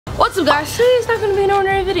What's up guys, today's not gonna be an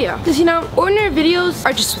ordinary video. Because you know, ordinary videos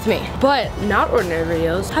are just with me. But not ordinary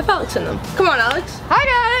videos have Alex in them. Come on Alex.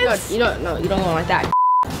 Hi guys. No, you don't go like that.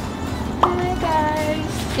 Hi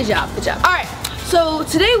guys. Good job, good job. Alright, so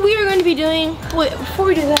today we are going to be doing, wait, before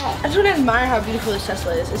we do that, I just want to admire how beautiful this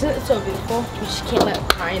Tesla is. Isn't it so beautiful? We just can't let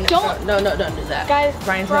Brian, don't do that. Guys,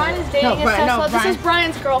 Brian is dating his Tesla. This is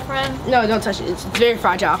Brian's girlfriend. No, don't touch it. It's very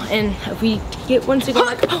fragile. And if we get one single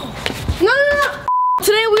like, no.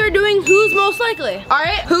 Today we are doing who's most likely.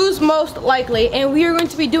 Alright, who's most likely, and we are going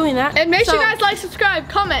to be doing that. And make sure you guys like, subscribe,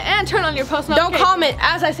 comment, and turn on your post notifications. Don't comment,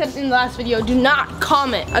 as I said in the last video, do not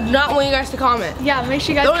comment. I do not want you guys to comment. Yeah, make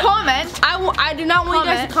sure you guys comment. I do not want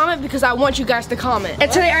you guys to comment because I want you guys to comment.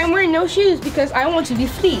 And today I'm wearing no shoes because I want to be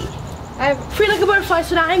free. I'm free like a butterfly,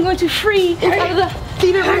 so now I'm going to free inside of the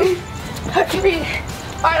theater room.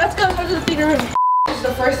 Alright, let's go to the theater room. This is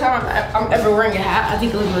the first time I'm ever wearing a hat. I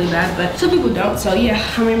think it looks really bad, but some people don't, so yeah,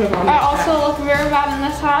 I'm wearing my mom. I also look very bad in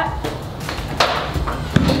this hat.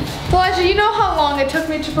 DeLijah, you know how long it took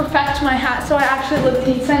me to perfect my hat so I actually look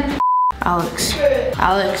decent? Alex. Good.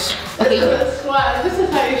 Alex. Okay. This is swag. This is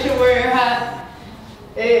how you should wear your hat.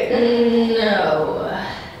 No.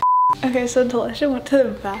 Okay, so DeLijah went to the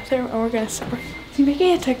bathroom and we're gonna surprise. He's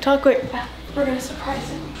making a TikTok. Wait, we're gonna surprise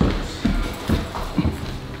him.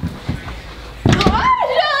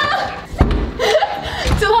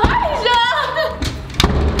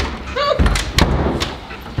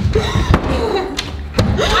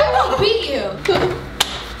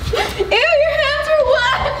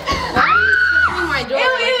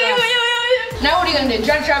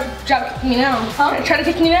 Try to kick me now. Huh? Try to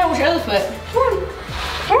kick me now with your other foot.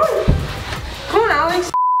 Come on,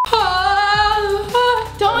 Alex.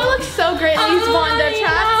 Don't we look so great in these Wanda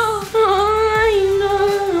chats?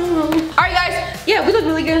 Alright guys, yeah, we look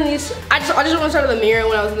really good in these. I just want to start with the mirror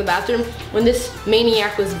when I was in the bathroom when this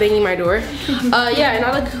maniac was banging my door. Yeah, and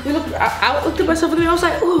I looked at myself in the mirror. I was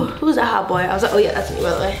like, ooh, who's that hot boy? I was like, oh yeah, that's me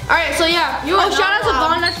by the way. Alright, so yeah. Shout out to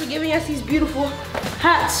Darnell for giving us these beautiful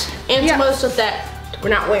hats and some other stuff that we're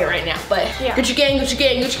not wearing right now, but Gucci gang. All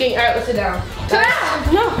right, let's sit down. Sit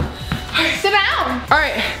down. No. Right. Sit down. All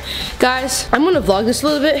right, guys, I'm gonna vlog this a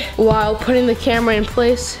little bit while putting the camera in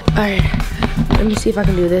place. All right, let me see if I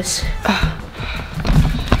can do this.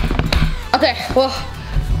 Okay, well,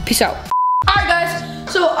 peace out. All right,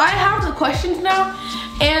 guys, so I have the questions now,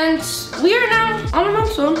 and we are now on my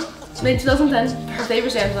mom's phone, made 2010, her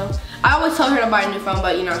favorite Samsung. I always tell her to buy a new phone,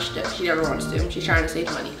 but you know, she never wants to. She's trying to save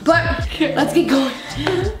money. But let's get going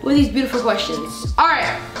with these beautiful questions. All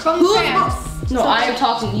right, from the fans. No, I am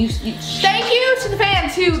talking. You. Thank you to the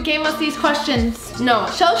fans who gave us these questions. No,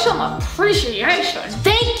 show some appreciation.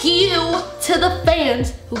 Thank you to the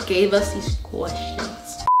fans who gave us these questions.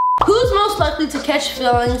 Who's most likely to catch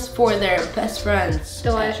feelings for their best friends?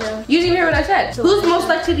 DeLijah. You didn't hear what I said. DeLijah. Who's most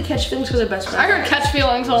likely to catch feelings for their best friends? I heard catch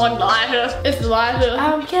feelings on DeLijah. It's DeLijah.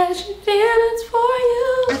 I'm catching feelings for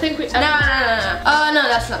you. I think we. No,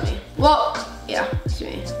 that's not me. Well, yeah, it's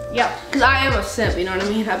me. Yeah. Because I am a simp, you know what I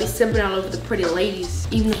mean? I be simping all over the pretty ladies,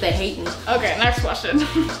 even if they hate me. Okay, next question.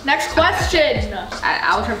 Next question.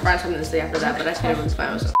 I was trying to find something to say after that, but I can't really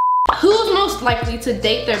find myself. Who's most likely to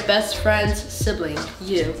date their best friend's sibling?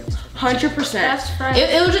 You. 100%. Best friend.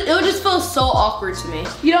 It would just feel so awkward to me.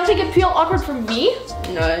 You don't think it'd feel awkward for me?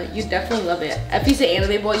 No, you definitely love it. If he's an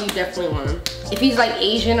anime boy, you definitely want him. If he's like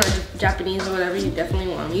Asian or Japanese or whatever, you definitely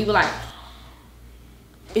want him. You'd be like,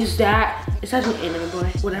 is that an anime boy?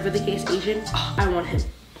 Whatever the case, Asian, oh, I want him.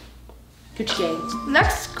 Gucci gang.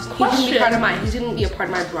 Next question. He's gonna be a part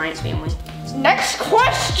of my Bryant family. Next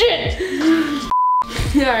question.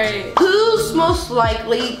 Alright. Who's most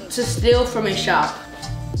likely to steal from a shop?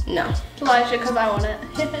 No. DeLijah, because I want it.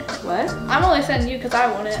 What? I'm only saying you because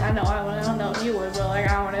I want it. I know I want it. I don't know if you would, but like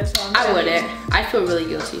I want it. So I wouldn't. I feel really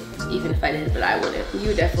guilty, even if I did, but I wouldn't.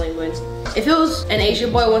 You definitely would. If it was an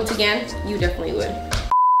Asian boy once again, you definitely would.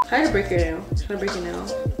 Try to break your nail. Try to break your nail.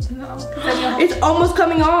 No. It's almost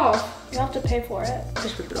coming off. You have to pay for it.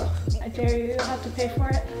 Just rip it off. I dare you. You have to pay for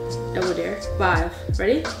it. Double dare. 5.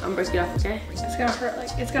 Ready? I'm breaking it off, okay? It's gonna hurt. Like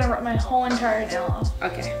it's gonna rip my whole entire nail off.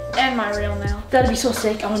 Okay. And my real nail. That'd be so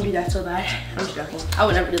sick. I want to do that so bad. I'm just joking. I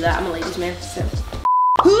would never do that. I'm a ladies' man. So.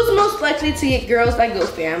 Who's most likely to get girls that go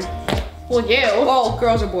fam? Well, you. Oh,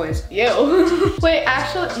 girls or boys? You. Wait,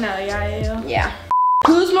 actually, no. Yeah, you. Yeah.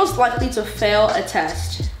 Who's most likely to fail a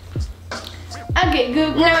test? I get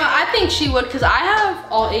good. No, I think she would because I have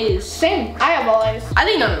all A's. Same. I have all A's. I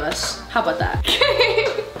think none of us. How about that?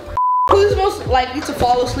 Who's most likely to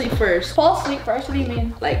fall asleep first? Fall asleep first? What do you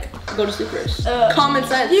mean? Like, go to sleep first. Common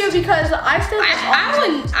sense. You, because I stay up.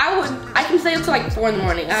 I can stay up till like 4 in the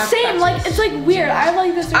morning. Same, like, it's like weird. I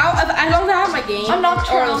like this. As long as I have my game, I'm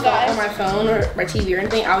nocturnal, guys. Or my phone, or my TV or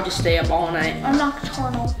anything, I would just stay up all night. I'm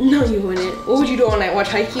nocturnal. No, you wouldn't. What would you do all night? Watch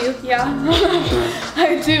Haikyuu? Yeah.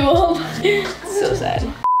 I do all night. So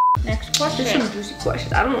sad. Next question. There's some juicy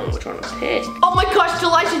questions. I don't know which one to pick. Oh my gosh,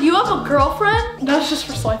 DeLijah, do you have a girlfriend? That's just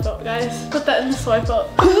for swipe up, guys. Put that in the swipe up.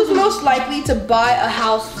 Who's most likely to buy a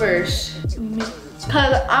house first? Me.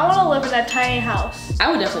 Cause I want to live in a tiny house.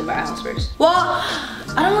 I would definitely buy a house first. Well,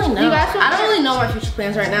 I don't really know. I don't really know my future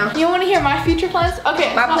plans right now. You want to hear my future plans?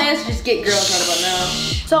 Okay. My plans is just get girls right about now.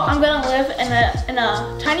 So I'm gonna live in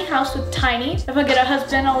a tiny house with Tiny. If I get a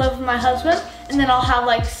husband, I'll live with my husband, and then I'll have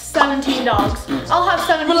like 17 dogs. I'll have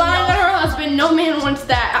 17 Relying dogs. on her husband, no man wants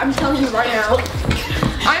that. I'm telling you right now.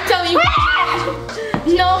 I'm telling you.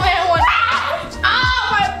 No man wants that.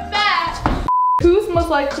 Oh, my back. Who's most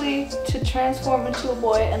likely to transform into a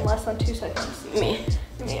boy in less than 2 seconds? Me.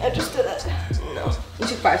 Me, I just did it. No, you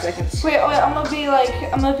took 5 seconds. Wait, I'm gonna be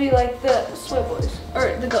like the Sway Boys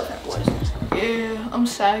or the Girlfriend Boys. Yeah, I'm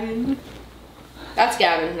sagging. That's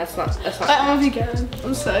Gavin. That's not. I'm gonna be Gavin.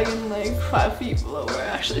 I'm sagging like 5 feet below where I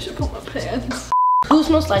actually should put my pants. Who's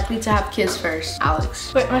most likely to have kids first?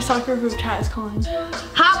 Alex. Wait, my soccer group chat is calling.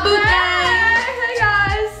 Hot boot gang! Hey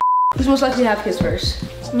guys. Who's most likely to have kids first?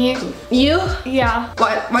 Me. You? Yeah.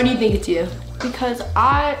 Why do you think it's you? Because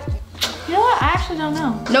you know what? I actually don't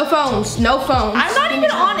know. No phones. No phones. I'm not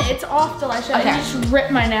even on it. It's off, DeLijah. Okay. I just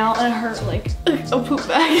ripped my nail and it hurt like a poop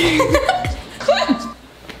bag.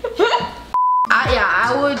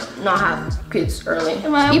 I would not have kids early.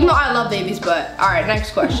 Even though I love babies, but all right,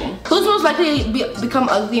 next question. Who's most likely to become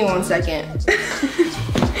ugly in 1 second?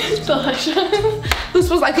 DeLijah. Who's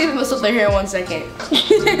most likely to mess up their hair in 1 second?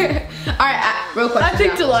 All right, real question. I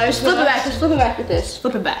think DeLijah. Just flip it back. Just flip it back with this.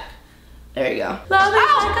 Flip it back. There you go. Love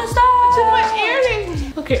is like a star. It's in my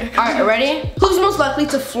earring. Okay. All right, ready? Who's most likely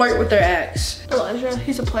to flirt with their ex? DeLijah.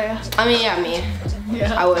 He's a player. I mean, yeah, me.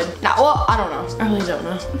 Yeah. I would. Nah, well, I don't know. I really don't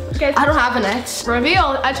know. Okay. I don't have an ex.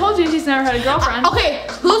 Reveal. I told you he's never had a girlfriend. Okay,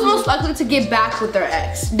 who's most likely to get back with their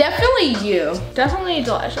ex? Definitely you. Definitely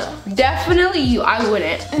DeLijah. Definitely you. I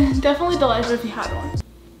wouldn't. Definitely DeLijah if you had one.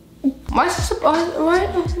 Why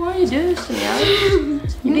are you doing this to me,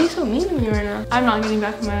 Alex? You're being so mean to me right now. I'm not getting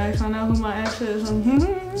back with my ex. I know who my ex is.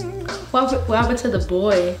 What happened to the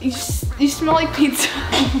boy? You smell like pizza.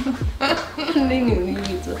 I didn't even eat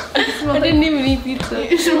pizza. I didn't even eat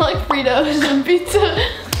pizza. You smell like Fritos and pizza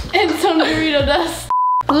and some Dorito dust.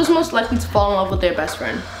 Who's most likely to fall in love with their best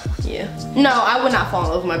friend? Yeah. No, I would not fall in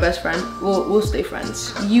love with my best friend. We'll stay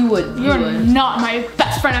friends. You would. You're not my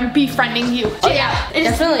best friend. I'm befriending you. Oh yeah,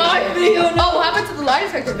 definitely. Oh, what happened to the lie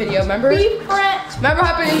detector video? Remember? Befriend. Remember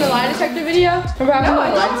what happened in the lie detector video? Remember what happened in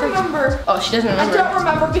the lie detector? Remember. Oh, she doesn't remember. I don't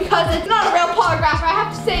remember because it's not a real polygraph. I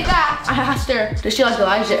have to say that. I asked her, does she like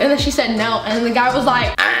DeLijah? And then she said no. And then the guy was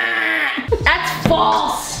like, that's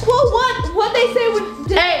false. Well, what they say would.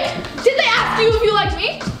 Did they ask you if you like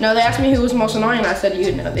me? No, they asked me who was most annoying. I said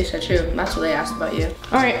you. No, they said you. And that's what they asked about you.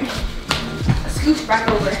 All right, scooch back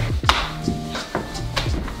over.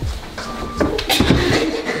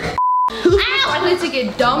 Who's likely to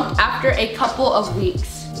get dumped after a couple of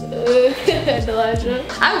weeks? DeLijah.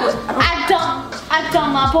 I would. I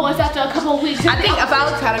dumped my boys after a couple of weeks. I think if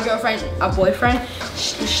Alex had a girlfriend, a boyfriend,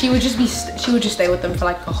 she would just stay with them for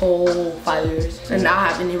like a whole 5 years and not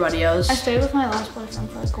have anybody else. I stayed with my last boyfriend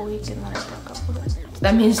for like a week and then I broke up with him.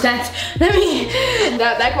 That means that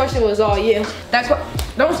question was all you.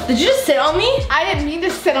 Did you just sit on me? I didn't mean to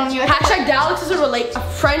sit on you. Hashtag Alex is a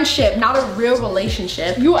friendship, not a real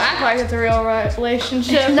relationship. You act like it's a real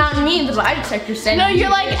relationship. Not me, the lie detector said. No, you're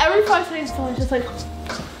like every 5 seconds, it's just like.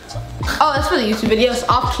 Oh, that's for the YouTube videos.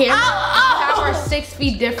 Off camera. Ow. Have our 6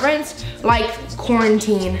 feet difference, like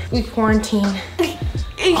quarantine. We quarantine.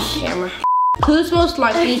 Off camera. Who's most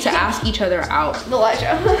likely to ask each other out?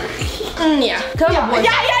 DeLijah. Yeah. I'm a boy.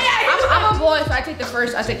 Yeah. I'm a boy, so I take the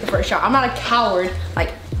first shot. I'm not a coward.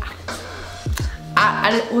 Like,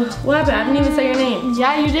 what happened? I didn't even say your name.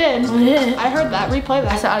 Yeah, you did. I did. I heard that. Replay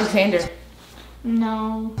that. I said Alexander.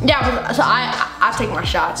 No. Yeah, so I take my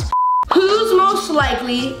shots. Who's most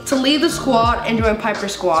likely to leave the squad and join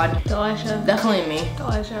Piper's squad? DeLijah. Definitely me.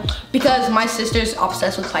 DeLijah. Because my sister's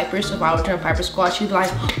obsessed with Piper, so if I would join Piper's squad, she'd be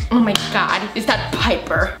like, oh my god, is that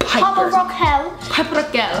Piper? Papa Raquel. Piper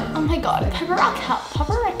Raquel. Oh my god, Piper Raquel.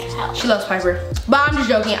 Papa Raquel. She loves Piper. But I'm just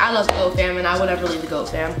joking, I love the GOAT fam and I would never leave the GOAT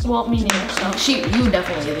fam. Well, me neither, so. You would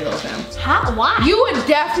definitely leave the GOAT fam. How? Why? You would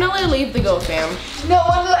definitely leave the GOAT fam. No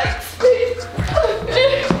one likes me.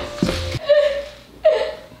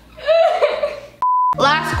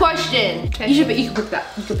 last question. Okay. You can pick that.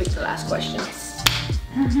 You can pick the last question.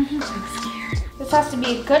 I'm scared. This has to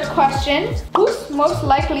be a good question. Who's most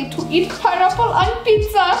likely to eat pineapple on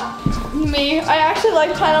pizza? Me. I actually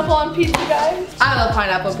like pineapple on pizza, guys. I love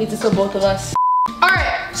pineapple on pizza, so both of us.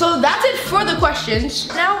 Alright, so that's it for the questions.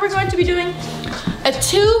 Now we're going to be doing a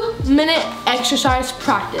 2-minute exercise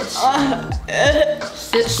practice.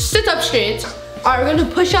 Sit up straight. Alright, we're gonna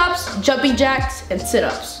do push-ups, jumping jacks, and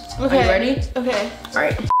sit-ups. Okay. Are you ready? Okay.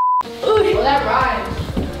 Alright. Well, that rhymes.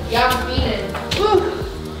 Yeah, I'm feeding.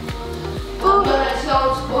 I'm gonna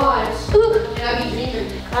stone squats. And I be dreaming.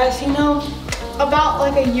 Guys, you know, about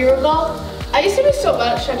like a year ago, I used to be so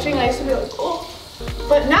bad at stretching. I used to be like, oh.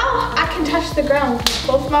 But now I can touch the ground with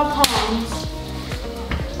both my palms.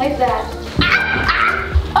 Like that.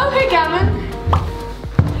 Okay, Gavin.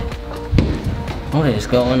 What is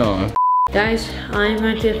going on? Guys, I'm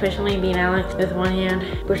going to officially beat Alex with one hand,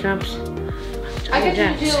 push-ups, I get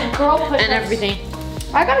to do girl push-ups. and everything.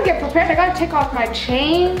 I gotta get prepared. I gotta take off my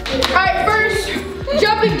chain. Alright, first,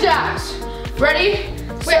 jumping jacks. Ready?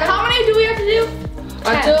 Wait, how many do we have to do?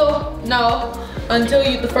 10. Until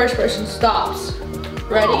the first person stops.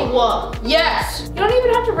 Ready? Oh, yes. you don't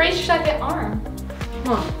even have to raise your second arm.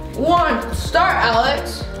 Come on. 1. Start,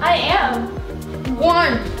 Alex. I am.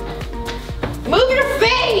 1. Move your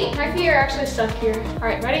feet. My feet are actually stuck here. All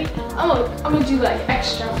right, ready? I'm gonna do like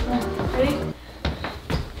extra. Ready?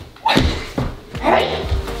 Ready?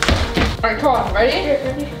 All right, come on. Ready? Here,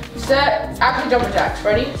 ready? Set. After jumping jacks.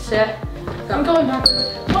 Ready? Set. Go. I'm going back.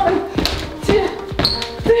 1, 2,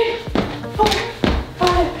 3, 4,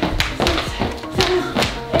 5, 6, 7,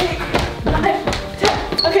 8, 9,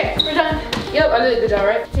 10. Okay, we're done. Yep, I did a good job,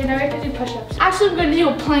 right? Okay, now we have to do push-ups. Actually, I'm gonna do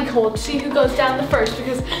a plank hold. See who goes down the first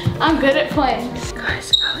because I'm good at planks.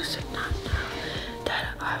 Guys, Alex did not know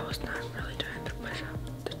that I was not really doing the push-up,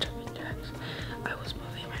 the jumping jacks. I was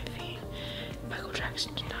moving my feet, Michael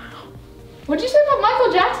Jackson style. What'd you say about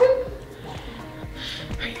Michael Jackson?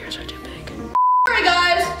 My ears are too big. Alright,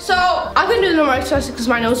 guys. So I'm gonna do the normal exercise because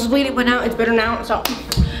my nose is bleeding, but now it's better now. So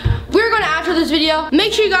we're gonna after this video.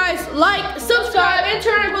 Make sure you guys like, subscribe, and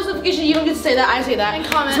turn on your post notifications. You don't get to say that, I say that. And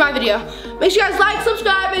comment. It's my video. Make sure you guys like,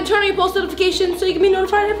 subscribe, and turn on your post notifications so you can be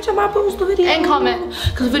notified every time I post a video. And comment.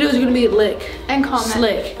 Because the videos are gonna be lick. And comment.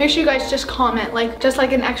 Slick. Make sure you guys just comment, like just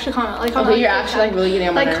like an extra comment. Like comment, Okay, you're actually like really getting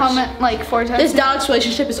on my nerves. comment like 4 times. This Alex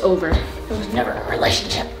relationship is over. It was never a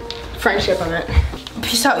relationship. Friendship, I meant.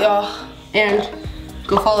 Peace out, y'all. And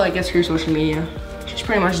go follow, I guess, her social media. She's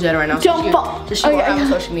pretty much dead right now. Don't follow. So she won't have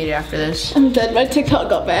social media after this. I'm dead. My TikTok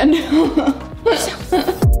got banned.